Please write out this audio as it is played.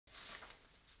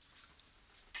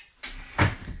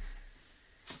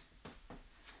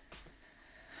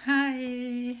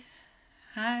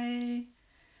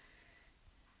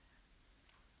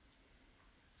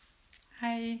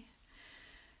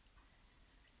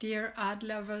Dear art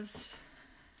lovers,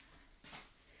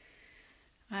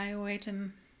 I wait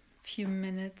a few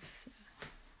minutes,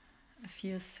 a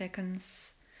few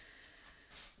seconds.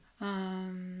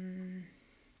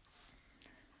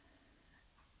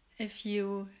 If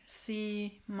you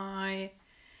see my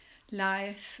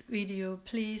live video,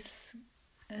 please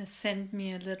send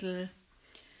me a little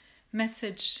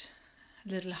message, a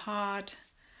little heart,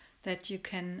 that you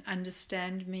can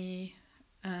understand me.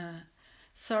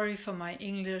 Sorry for my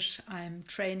English. I'm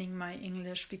training my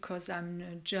English because I'm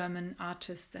a German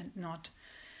artist and not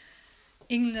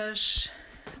English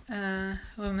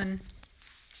woman.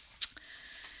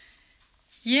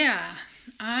 Yeah,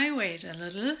 I wait a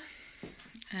little,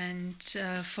 and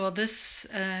for this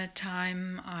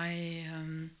time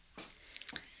I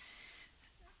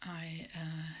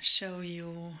show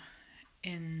you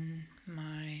in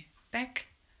my back.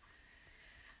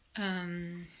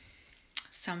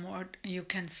 Somewhat you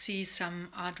can see some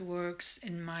artworks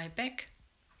in my back.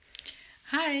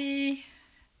 Hi!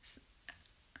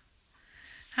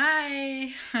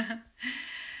 Hi!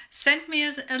 Send me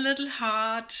a little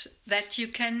heart that you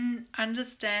can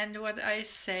understand what I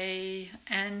say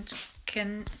and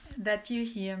that you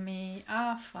hear me.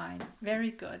 Ah, fine.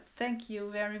 Very good. Thank you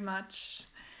very much.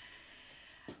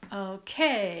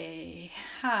 Okay.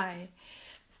 Hi.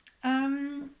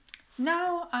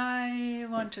 Now I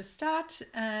want to start,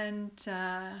 and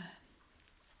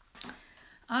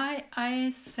I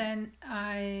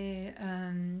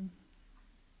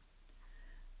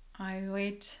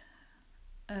wait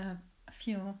a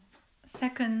few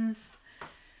seconds.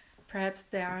 Perhaps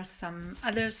there are some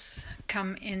others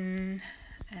come in,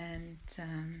 and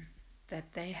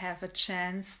that they have a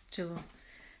chance to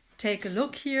take a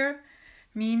look here.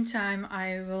 Meantime,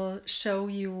 I will show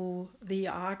you the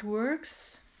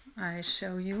artworks. I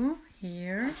show you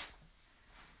here.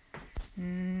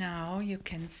 Now you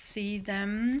can see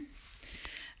them.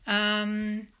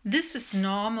 This is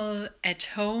normal at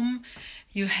home.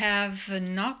 You have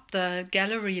not the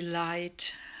gallery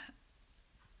light.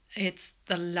 It's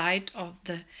the light of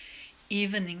the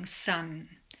evening sun.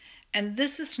 And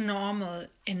this is normal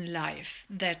in life,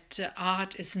 that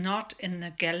art is not in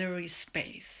the gallery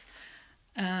space.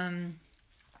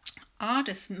 Art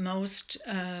is most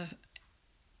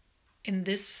in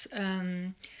this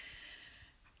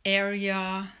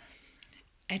area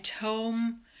at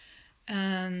home,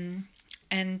 and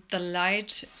the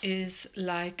light is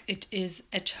like it is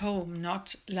at home,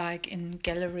 not like in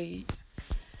gallery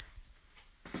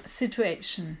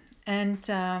situation. And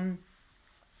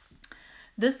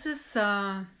this is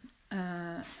a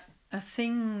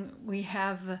thing we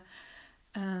have,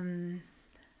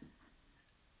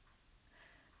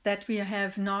 that we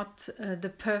have not the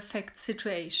perfect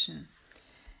situation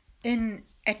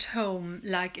at home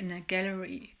like in a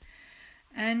gallery.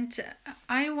 And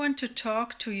I want to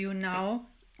talk to you now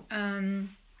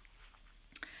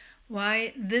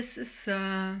why this is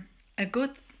a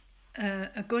good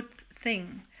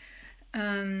thing,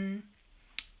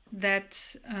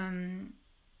 that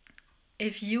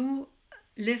if you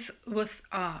live with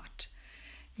art,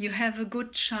 you have a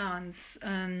good chance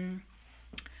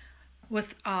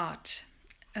with art,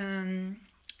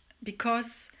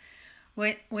 because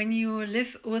when you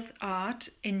live with art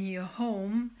in your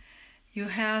home, you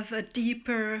have a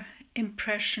deeper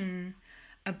impression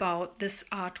about this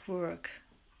artwork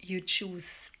you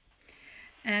choose.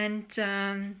 And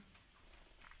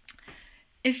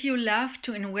if you love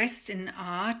to invest in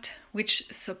art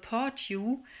which support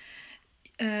you,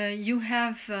 you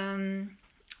have a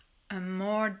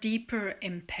more deeper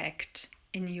impact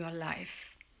in your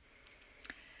life.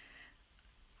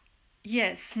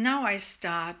 Yes, now I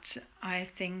start. I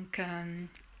think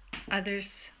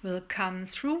others will come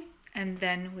through, and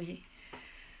then we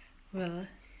will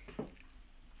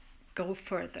go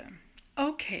further.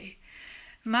 Okay,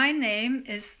 my name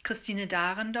is Christine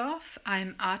Dahrendorf.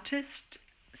 I'm artist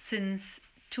since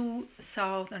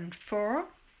 2004,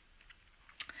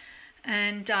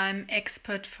 and I'm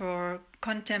expert for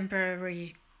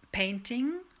contemporary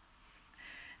painting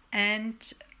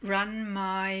and run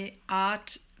my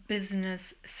art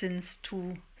business since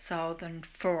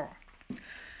 2004.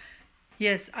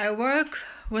 Yes, I work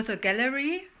with a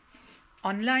gallery,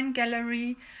 online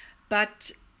gallery,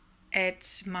 but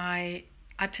at my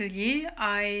atelier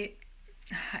I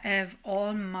have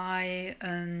all my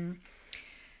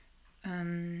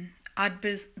art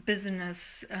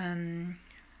business.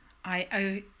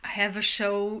 I have a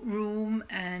showroom,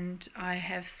 and I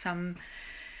have some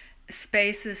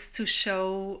spaces to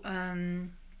show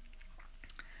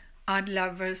art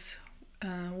lovers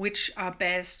which are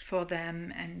best for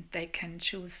them, and they can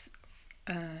choose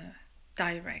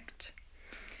direct.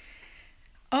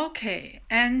 Okay,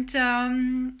 and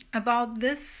about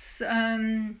this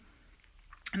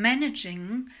managing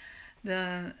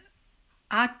the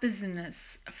art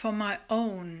business for my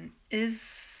own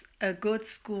is a good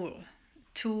school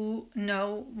to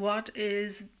know what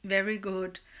is very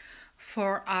good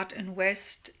for Art in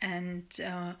West, and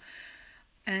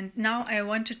now I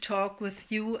want to talk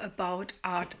with you about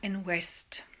Art in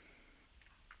West.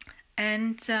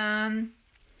 And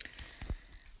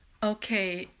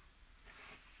okay,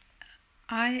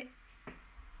 I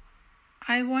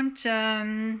want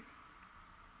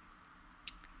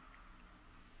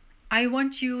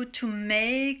you to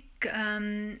make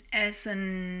as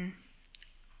an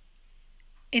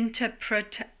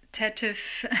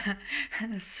interpretative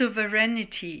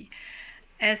sovereignty,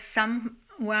 as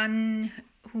someone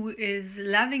who is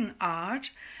loving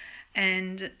art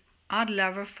and art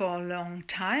lover for a long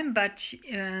time, but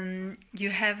you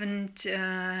haven't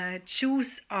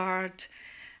choose art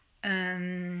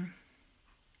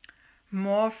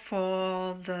more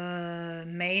for the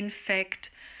main fact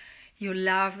you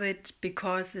love it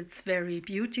because it's very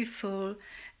beautiful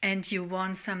and you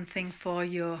want something for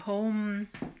your home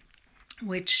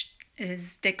which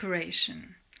is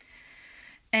decoration.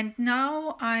 And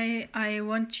now I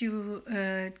want you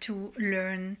to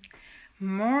learn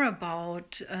more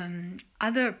about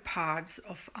other parts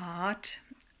of art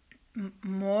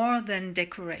more than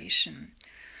decoration.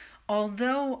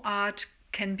 Although art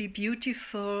can be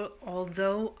beautiful,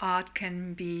 although art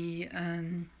can be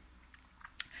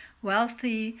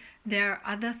wealthy, there are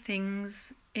other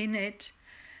things in it,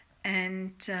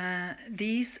 and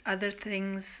these other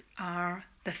things are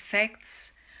the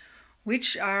facts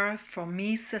which are for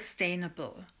me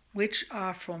sustainable, which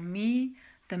are for me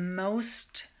the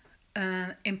most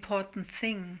important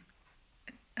thing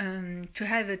to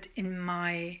have it in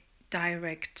my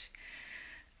direct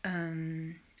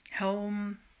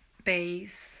home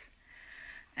base.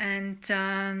 And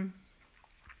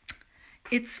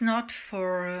it's not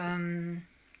for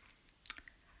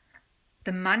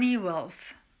the money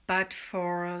wealth, but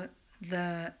for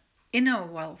the inner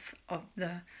wealth of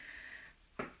the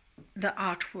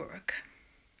artwork.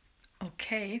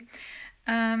 Okay.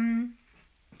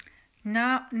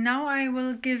 Now I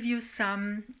will give you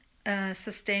some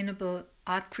sustainable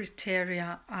art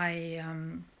criteria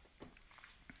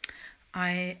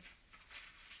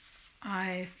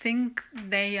I think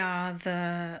they are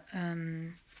the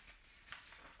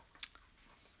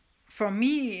for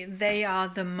me they are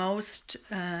the most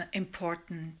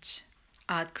important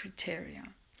art criteria.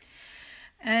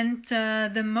 And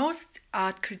the most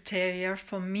art criteria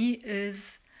for me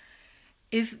is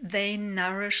if they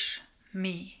nourish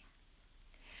me.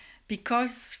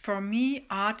 Because for me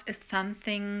art is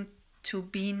something to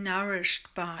be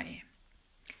nourished by.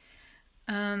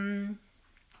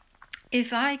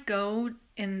 If I go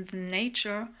in the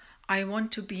nature, I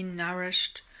want to be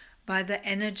nourished by the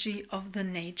energy of the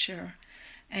nature,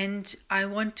 and I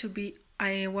want to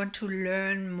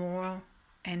learn more,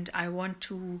 and I want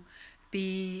to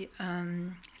be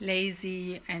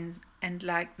lazy and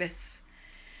like this.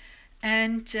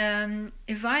 And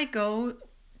if I go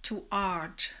to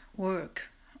art work,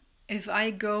 if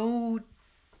I go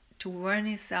to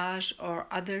vernissage or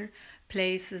other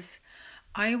places,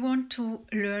 I want to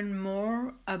learn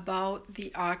more about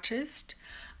the artist.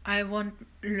 I want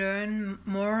to learn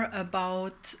more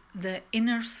about the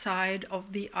inner side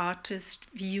of the artist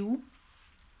view.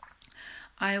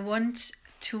 I want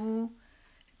to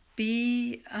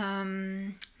be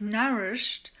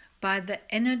nourished by the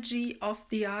energy of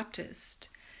the artist.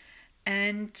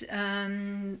 And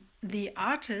the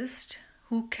artist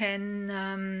who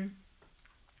can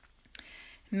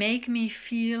make me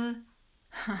feel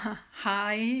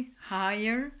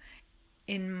higher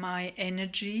in my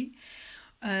energy,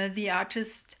 the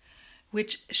artist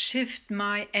which shift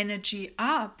my energy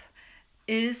up,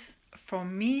 is for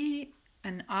me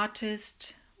an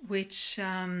artist which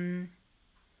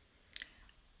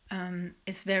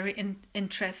is very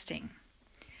interesting.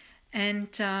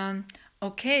 And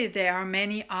okay, there are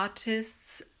many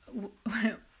artists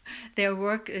their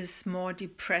work is more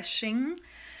depressing,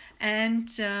 and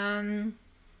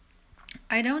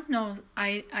I don't know,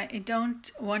 I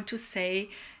don't want to say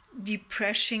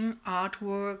depressing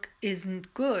artwork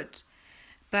isn't good,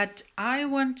 but I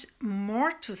want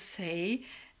more to say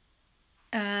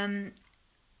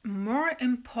more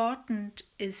important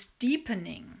is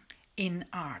deepening in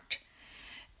art.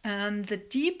 The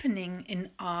deepening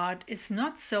in art is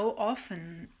not so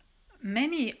often.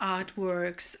 Many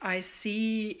artworks I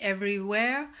see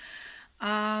everywhere,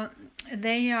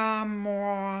 they are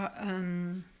more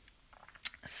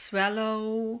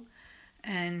swallow,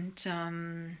 and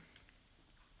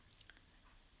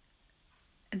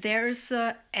there's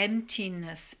a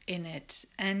emptiness in it,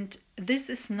 and this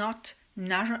is not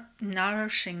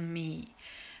nourishing me,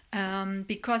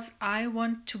 because I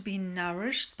want to be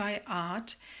nourished by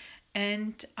art,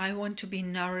 and I want to be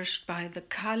nourished by the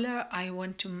color, I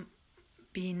want to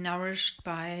be nourished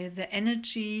by the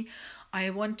energy, I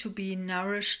want to be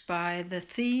nourished by the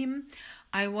theme,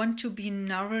 I want to be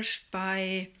nourished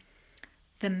by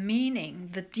the meaning,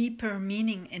 the deeper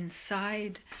meaning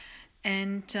inside.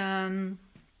 And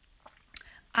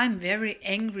I'm very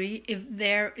angry if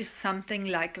there is something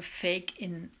like a fake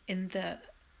in the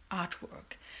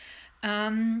artwork.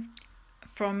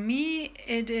 For me,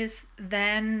 it is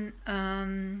then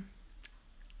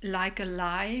like a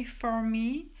lie for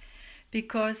me,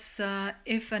 because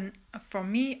for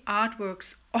me,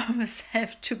 artworks always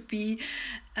have to be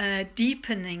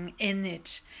deepening in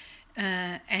it,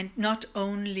 and not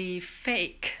only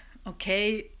fake.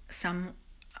 Okay, some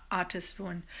artists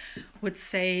would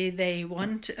say they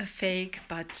want a fake,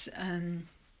 but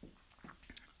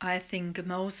I think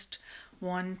most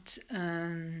want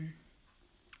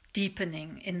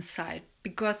deepening inside,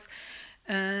 because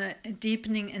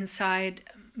deepening inside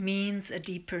means a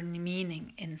deeper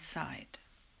meaning inside.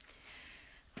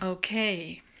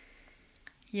 Okay,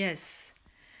 yes.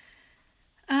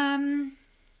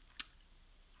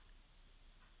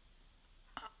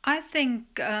 I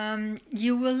think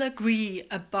you will agree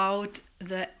about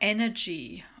the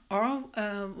energy, or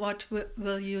what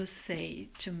will you say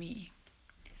to me?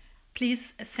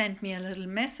 Please send me a little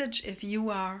message if you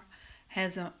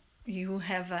have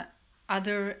a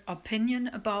other opinion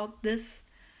about this.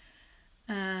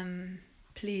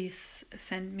 Please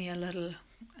send me a little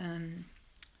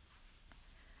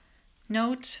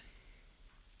note,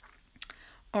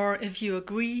 or if you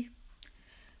agree.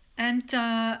 And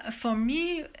for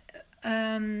me,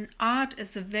 art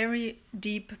is a very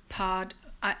deep part.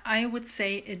 I would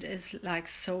say it is like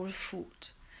soul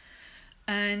food.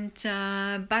 And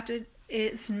but it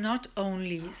is not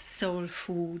only soul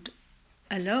food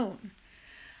alone.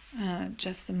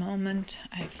 Just a moment,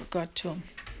 I forgot to.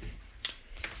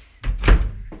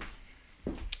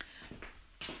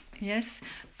 Yes,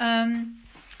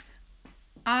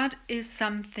 art is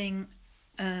something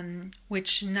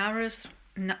which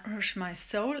nourish my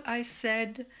soul, I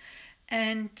said,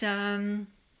 and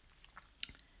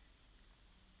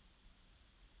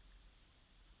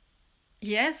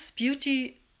yes,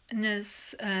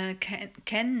 beautiness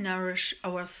can nourish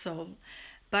our soul,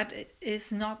 but it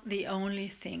is not the only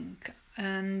thing.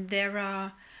 There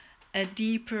are a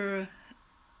deeper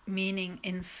meaning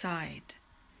inside,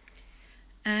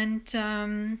 and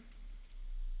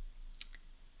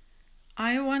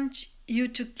I want you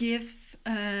to give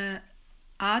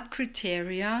art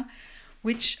criteria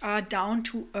which are down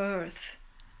to earth,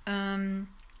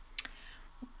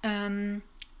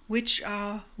 which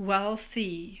are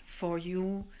wealthy for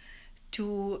you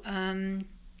to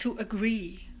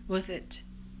agree with it.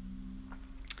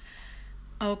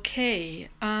 Okay.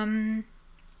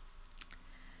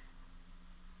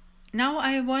 Now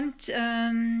I want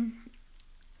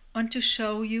to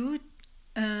show you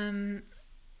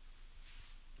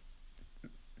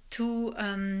two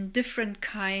different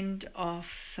kind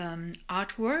of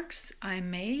artworks I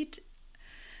made,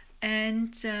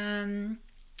 and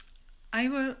I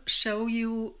will show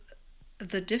you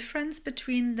the difference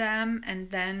between them, and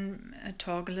then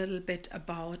talk a little bit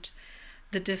about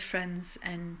the difference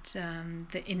and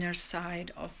the inner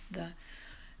side of the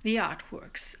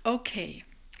artworks. Okay,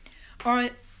 or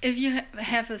if you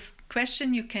have a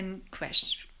question, you can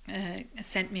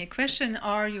send me a question,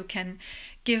 or you can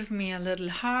give me a little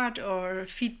heart or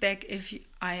feedback if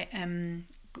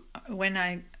when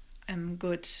I am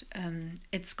good.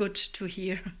 It's good to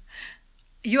hear.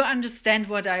 You understand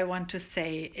what I want to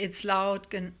say. It's loud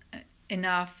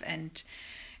enough, and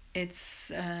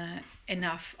it's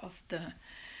enough of the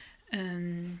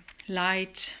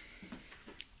light.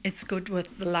 It's good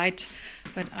with the light,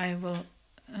 but I will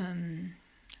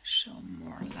show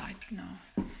more light now,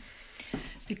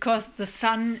 because the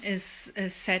sun is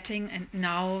setting, and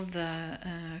now the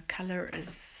color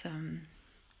is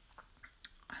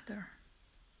other.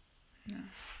 No.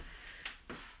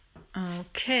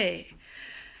 Okay.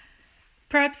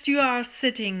 Perhaps you are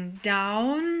sitting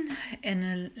down in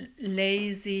a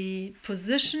lazy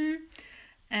position,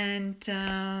 and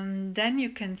then you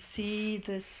can see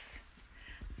this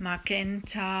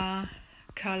magenta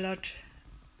colored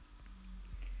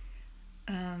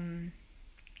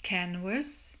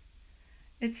canvas.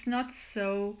 It's not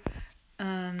so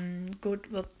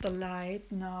good with the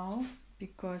light now,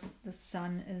 because the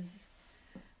sun is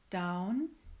down.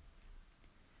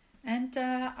 And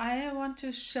I want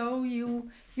to show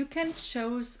you, you can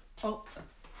choose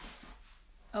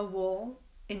a wall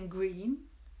in green.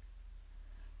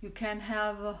 You can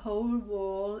have a whole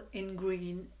wall in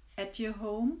green at your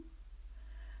home,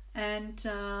 and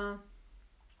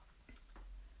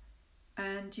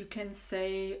you can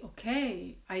say,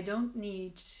 okay, I don't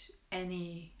need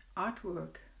any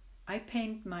artwork. I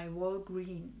paint my wall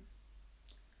green.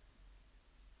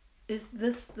 Is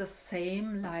this the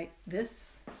same like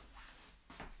this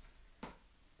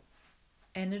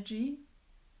energy?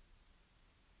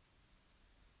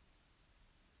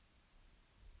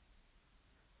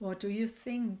 What do you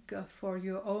think for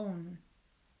your own?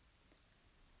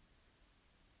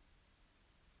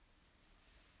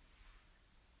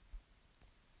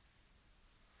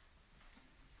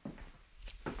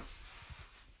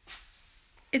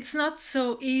 It's not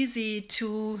so easy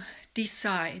to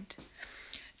decide,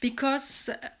 because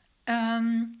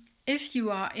if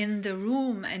you are in the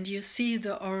room and you see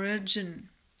the origin,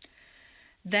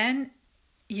 then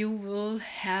you will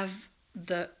have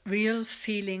the real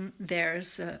feeling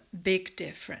there's a big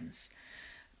difference.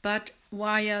 But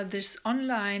via this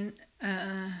online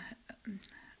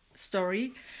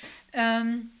story,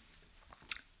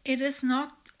 it is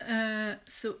not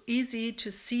so easy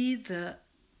to see the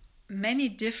many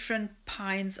different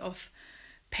kinds of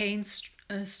paint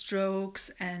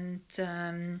strokes and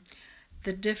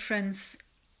the difference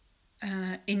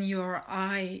in your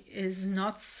eye is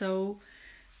not so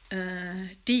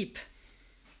deep.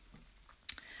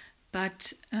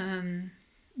 But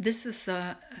this is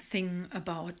a thing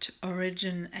about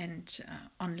origin and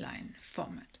online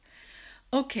format.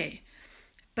 Okay,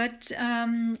 but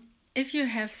if you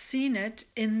have seen it,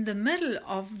 in the middle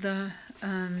of the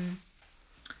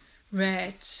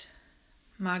red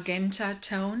magenta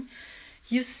tone,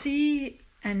 you see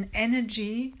an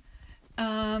energy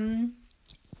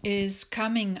is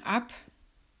coming up,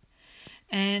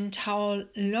 and how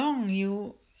long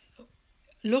you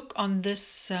look on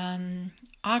this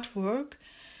artwork,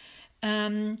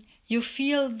 you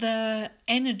feel the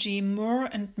energy more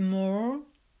and more,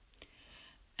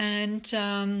 and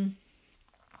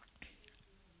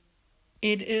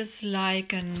it is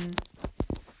like an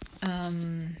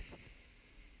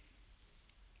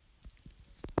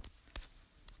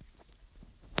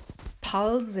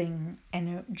pulsing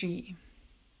energy.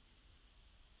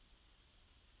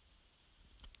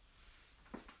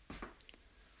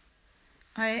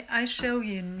 I show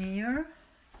you near.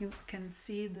 You can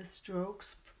see the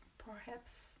strokes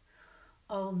perhaps,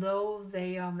 although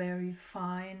they are very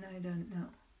fine. I don't know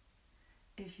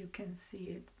if you can see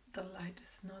it. The light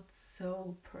is not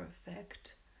so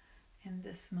perfect in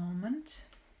this moment.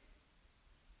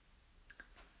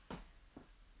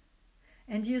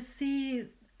 And you see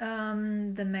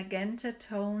the magenta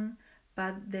tone,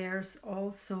 but there's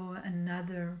also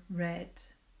another red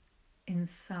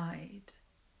inside.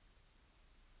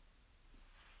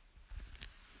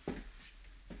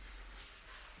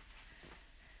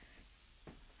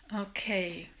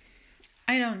 Okay,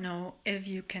 I don't know if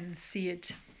you can see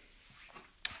it.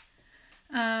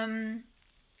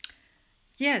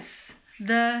 Yes,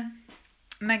 the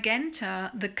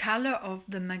magenta, the color of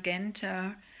the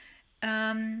magenta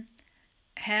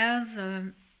has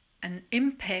an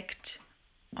impact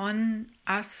on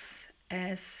us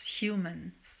as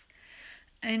humans.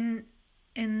 In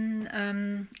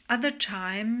other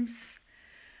times,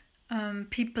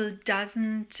 people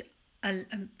doesn't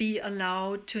be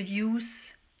allowed to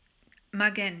use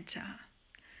magenta.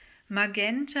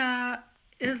 Magenta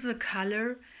is a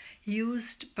color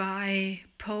used by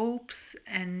popes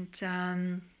and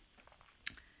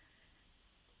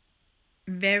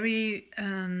very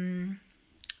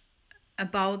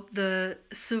about the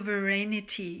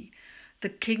sovereignty, the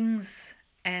kings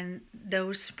and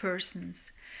those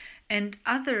persons. And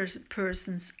other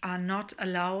persons are not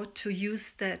allowed to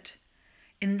use that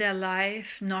in their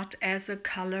life, not as a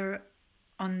color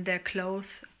on their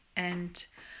clothes and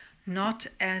not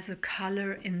as a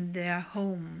color in their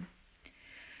home.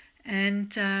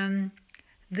 And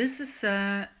this is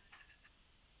a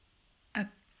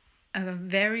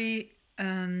very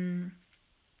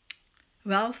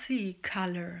wealthy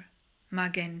color,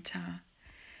 magenta.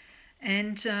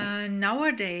 And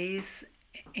nowadays,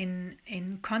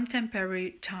 in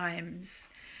contemporary times,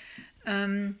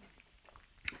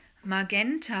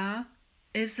 magenta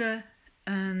is a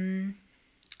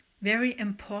very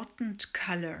important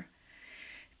color,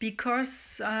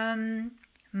 because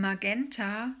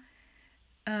magenta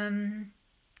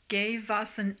gave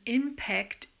us an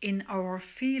impact in our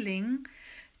feeling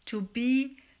to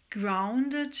be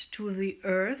grounded to the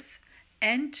earth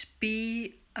and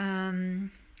be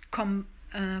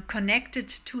connected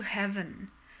to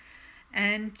heaven.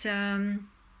 And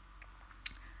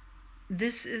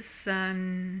this is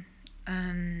an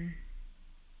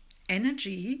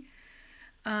energy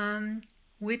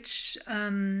which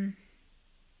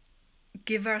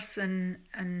give us an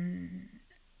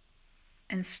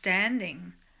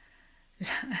standing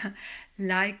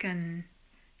like a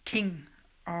king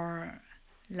or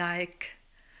like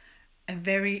a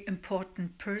very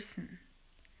important person.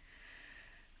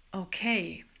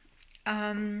 Okay.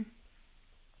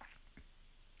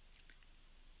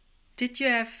 Did you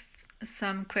have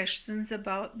some questions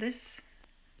about this?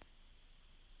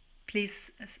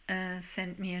 Please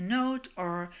send me a note,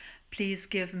 or please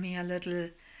give me a little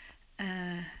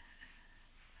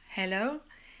hello.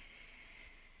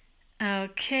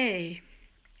 Okay.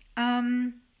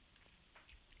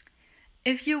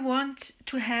 If you want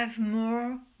to have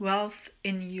more wealth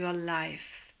in your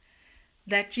life,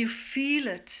 that you feel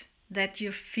it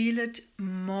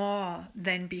more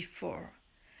than before,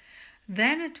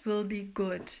 then it will be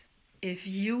good if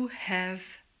you have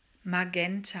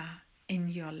magenta in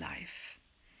your life.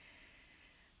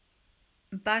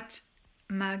 But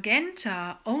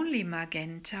magenta, only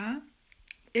magenta,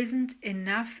 isn't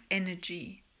enough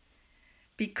energy,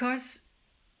 because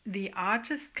the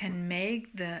artist can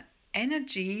make the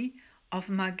energy of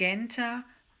magenta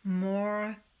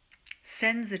more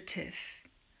sensitive,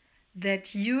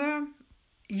 that you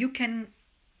can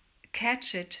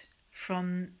catch it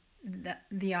from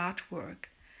the artwork.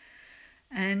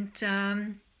 And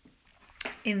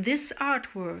in this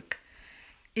artwork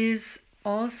is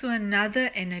also another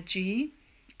energy.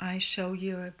 I show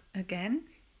you again.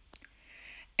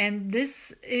 And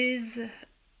this is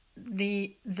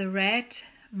the red,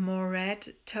 more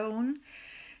red tone.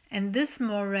 And this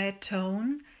more red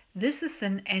tone, this is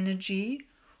an energy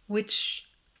which,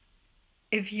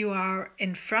 if you are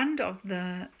in front of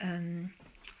the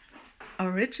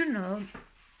original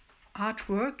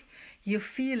artwork, you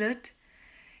feel it.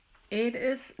 It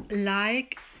is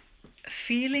like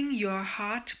feeling your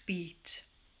heartbeat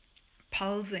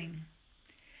pulsing,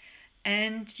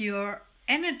 and your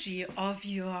energy of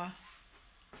your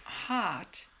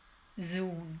heart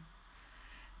zone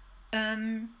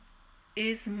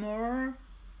is more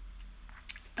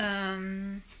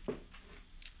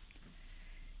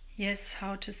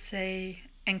how to say,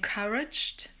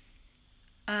 encouraged,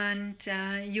 and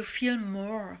you feel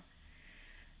more.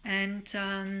 And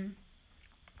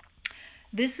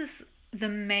this is the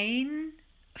main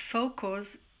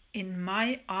focus in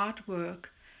my artwork.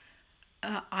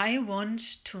 I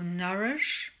want to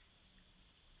nourish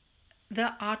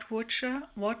the art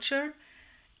watcher.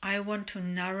 I want to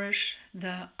nourish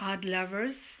the art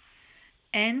lovers,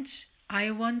 and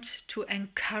I want to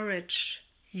encourage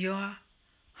your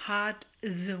heart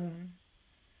zone.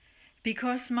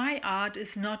 Because my art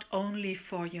is not only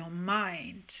for your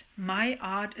mind, my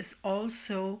art is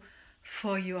also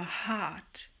for your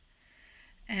heart.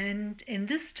 And in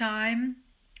this time,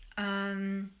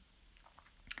 in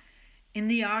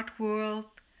the art world,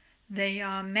 there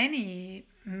are many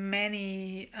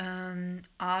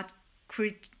art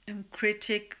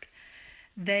critic.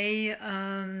 They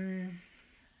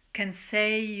can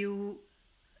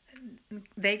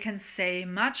say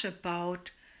much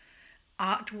about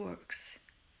artworks,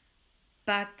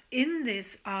 but in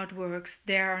these artworks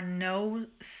there are no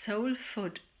soulful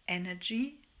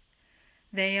energy.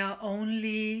 They are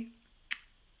only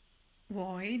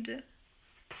void.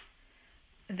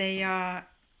 They are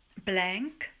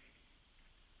blank,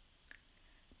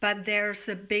 but there's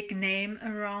a big name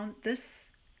around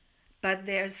this, but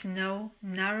there's no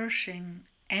nourishing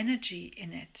energy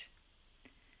in it.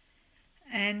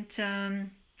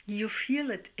 And you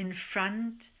feel it in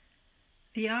front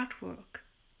the artwork.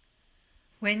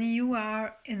 When you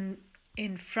are in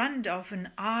front of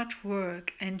an artwork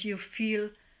and you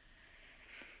feel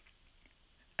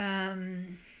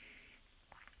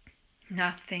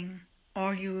nothing,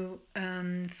 or you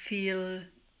feel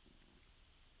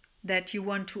that you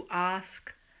want to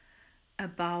ask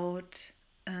about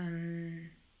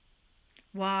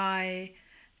why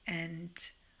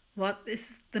and what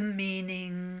is the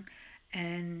meaning,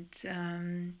 and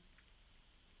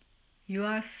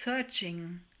you're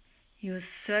searching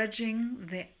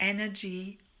the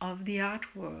energy of the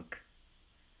artwork.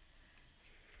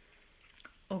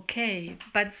 Okay,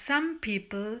 but some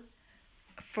people,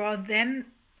 for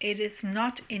them it is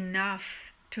not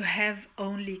enough to have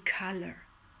only color.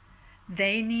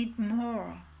 They need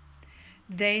more.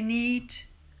 They need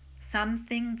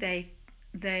something they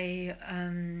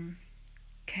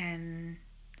can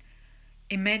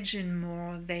imagine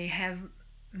more, they have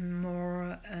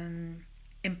more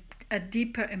a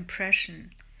deeper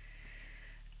impression.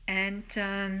 And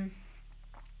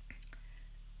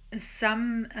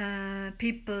some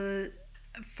people,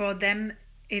 for them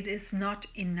it is not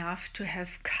enough to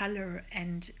have color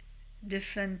and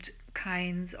different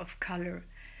kinds of color.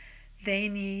 They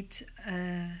need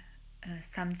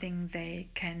something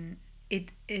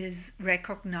it is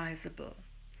recognizable.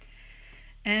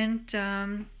 And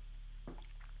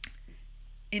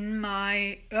in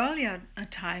my earlier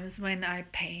times when I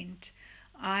paint,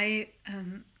 I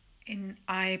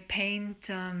paint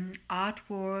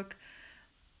artwork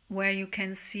where you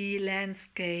can see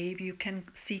landscape, you can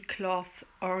see cloth,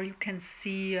 or you can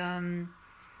see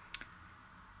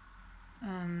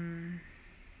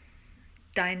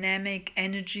dynamic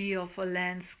energy of a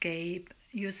landscape.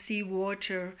 You see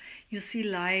water, you see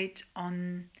light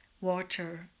on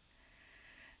water.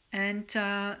 And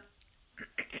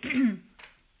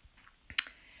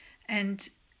and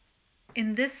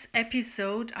in this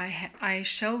episode I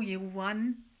show you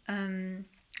one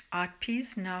art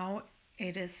piece. Now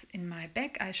it is in my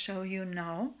bag. I show you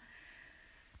now.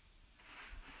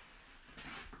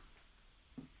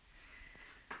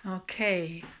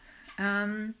 Okay,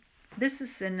 this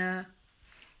is in a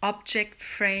object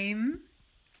frame,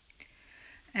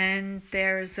 and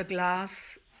there is a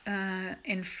glass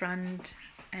in front,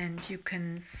 and you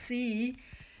can see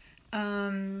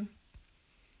a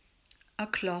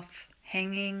cloth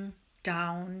hanging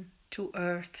down to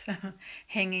earth,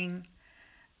 hanging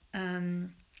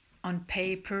on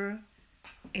paper.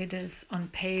 It is on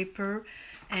paper,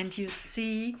 and you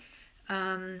see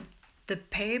the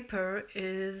paper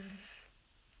is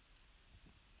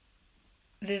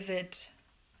vivid,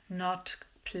 not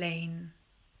plain.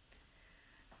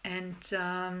 And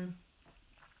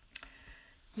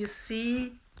you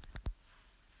see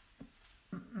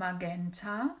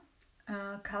magenta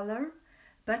color,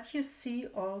 but you see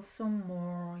also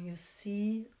more. You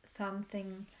see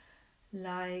something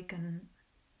like an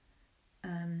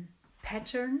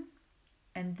pattern,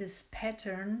 and this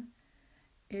pattern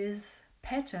is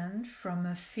patterned from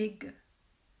a fig,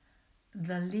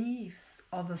 the leaves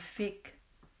of a fig.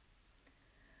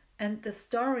 And the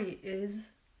story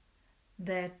is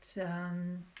that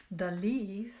the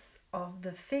leaves of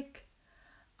the fig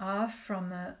are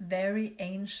from a very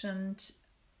ancient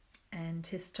and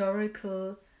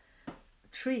historical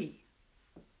tree.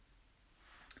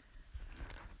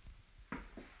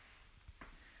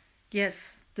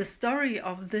 Yes, the story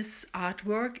of this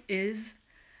artwork is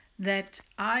that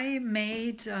I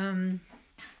made the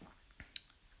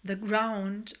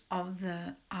ground of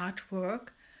the artwork.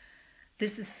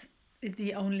 This is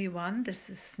the only one. This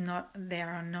is not, there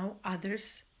are no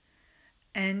others.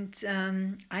 And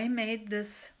I made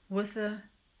this with a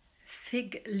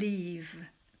fig leaf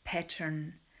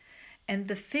pattern. And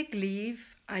the fig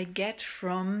leaf I get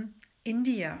from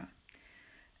India,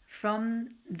 from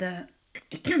the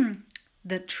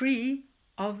the tree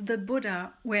of the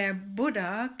Buddha, where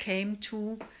Buddha came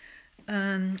to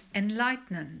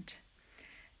enlightenment.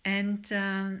 And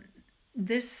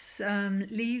this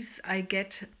leaves I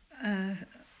get, and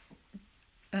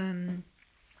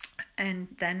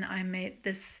then I made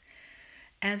this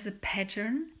as a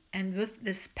pattern, and with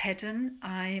this pattern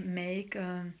I make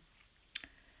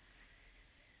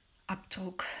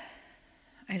Abdruck.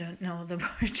 I don't know the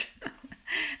word.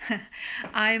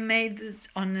 I made it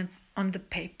on the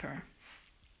paper,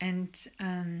 and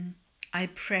I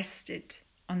pressed it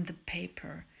on the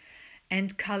paper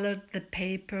and colored the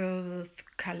paper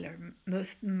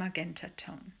with magenta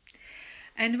tone.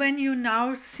 And when you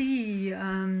now see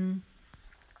to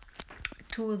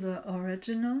the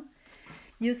original,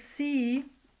 you see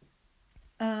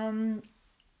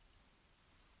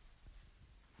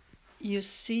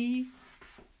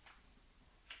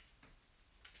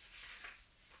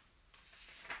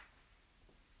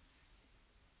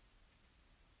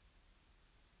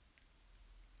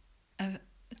a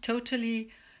totally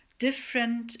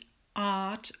different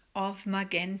art of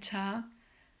magenta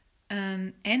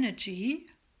energy,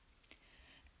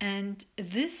 and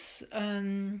this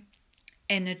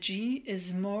energy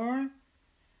is more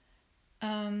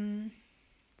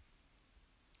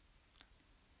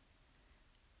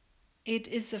it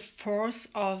is a force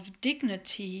of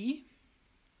dignity,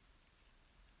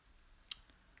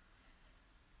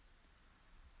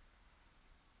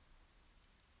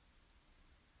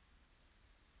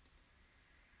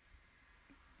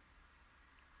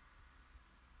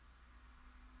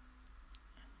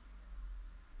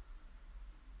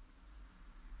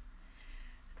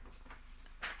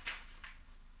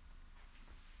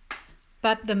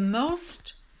 but the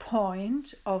most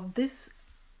point of this,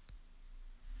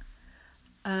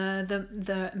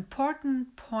 the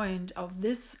important point of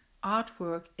this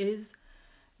artwork is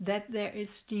that there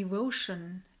is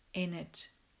devotion in it.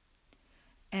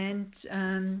 And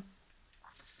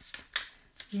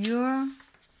your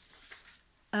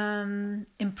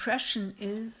impression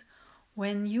is,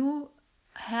 when you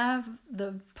have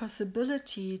the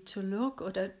possibility to look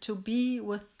or to be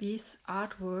with this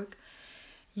artwork,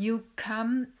 you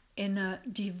come in a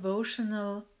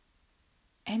devotional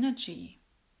energy.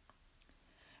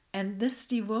 And this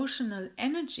devotional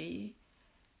energy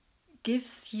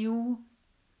gives you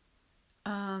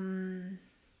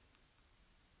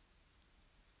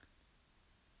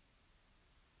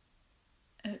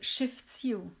shifts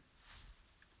you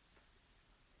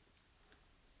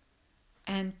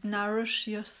and nourish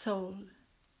your soul,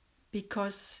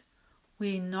 because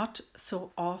we not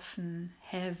so often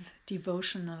have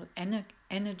devotional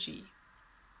energy.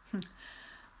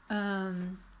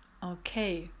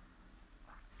 Okay.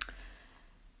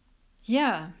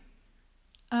 Yeah.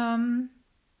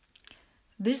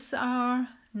 These are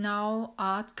now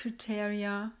art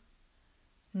criteria,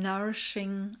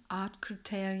 nourishing art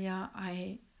criteria.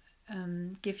 I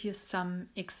give you some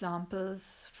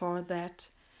examples for that.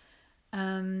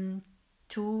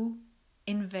 To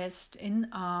invest in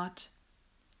art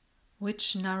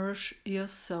which nourish your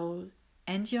soul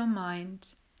and your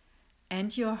mind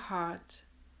and your heart,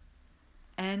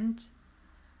 and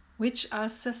which are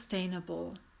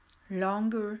sustainable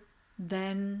longer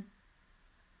than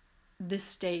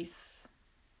these days.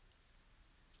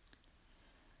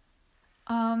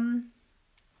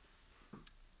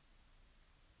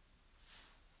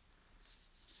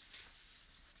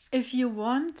 If you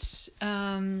want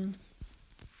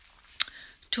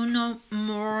to know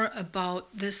more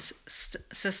about this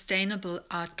sustainable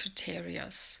art criteria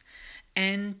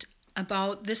and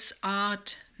about this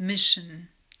art mission,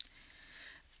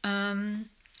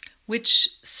 which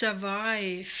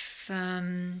survive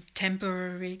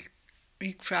temporary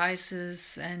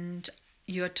crisis and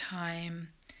your time,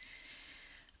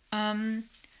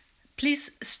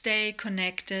 please stay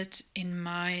connected in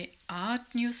my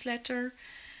art newsletter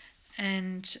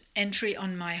and entry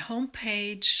on my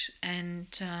homepage and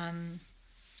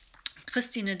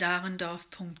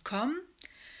christinedahrendorf.com,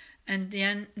 and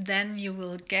then you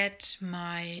will get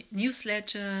my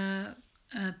newsletter,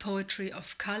 Poetry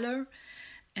of Color,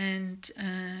 and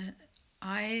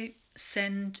I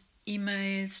send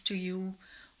emails to you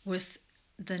with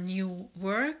the new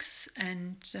works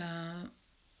and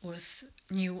with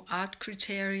new art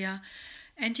criteria,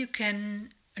 and you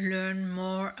can learn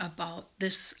more about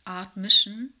this art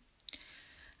mission.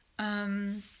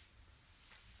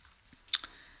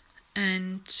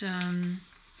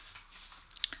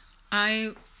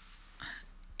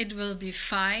 It will be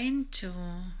fine to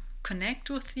connect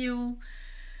with you,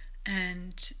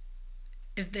 and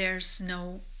if there's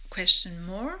no question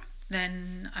more,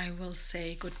 then I will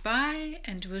say goodbye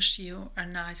and wish you a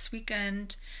nice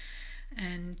weekend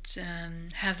and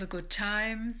have a good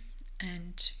time.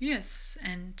 And yes,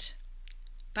 and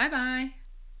bye bye.